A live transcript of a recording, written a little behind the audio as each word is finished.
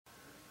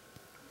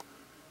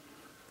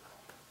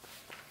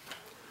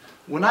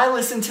When I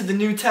listen to the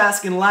new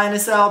Task and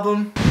Linus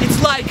album,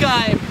 it's like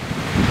I'm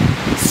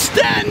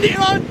standing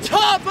on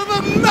top of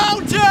a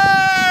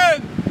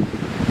mountain!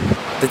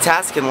 The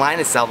Task and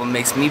Linus album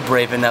makes me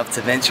brave enough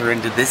to venture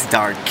into this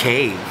dark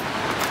cave.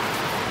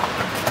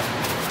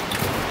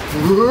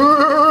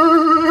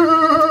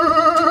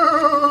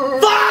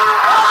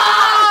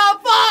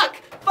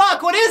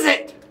 Fuck! What is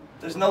it?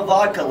 There's no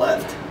vodka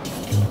left.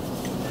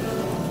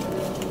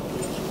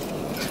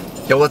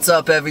 Yo, what's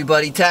up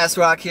everybody?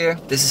 Taskrok here.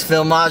 This is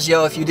Phil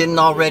Maggio, if you didn't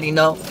already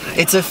know.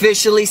 It's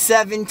officially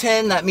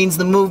 7:10, that means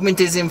the movement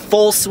is in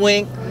full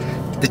swing.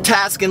 The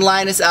Task and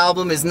Linus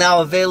album is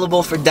now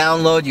available for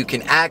download. You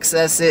can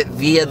access it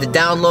via the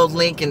download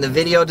link in the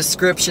video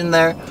description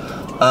there.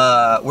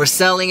 We're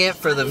selling it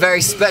for the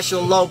very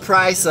special low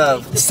price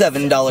of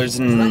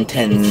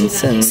 $7.10.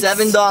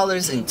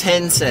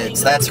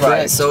 $7.10, that's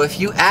right. So if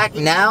you act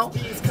now,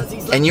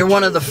 and you're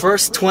one of the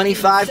first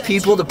 25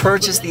 people to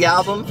purchase the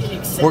album,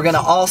 we're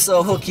gonna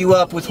also hook you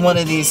up with one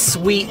of these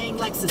sweet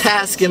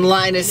Task and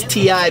Linus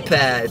TI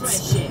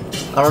pads.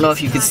 I don't know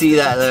if you can see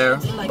that there.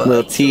 But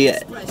little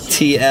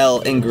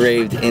TL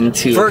engraved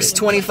into first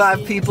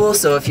 25 people,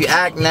 so if you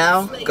act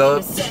now,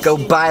 go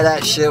buy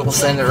that shit. We'll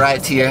send it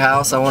right to your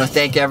house. I want to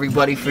thank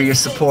everybody for your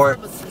support.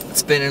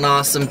 It's been an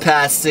awesome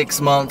past 6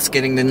 months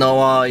getting to know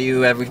all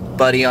you,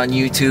 everybody on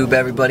YouTube,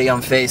 everybody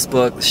on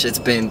Facebook. This shit's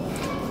been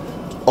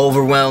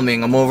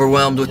overwhelming. I'm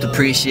overwhelmed with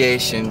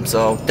appreciation.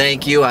 So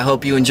thank you. I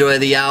hope you enjoy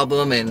the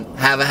album and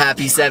have a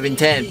happy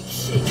 710.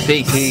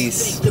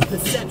 Peace. I'm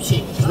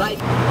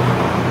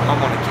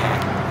on a cat.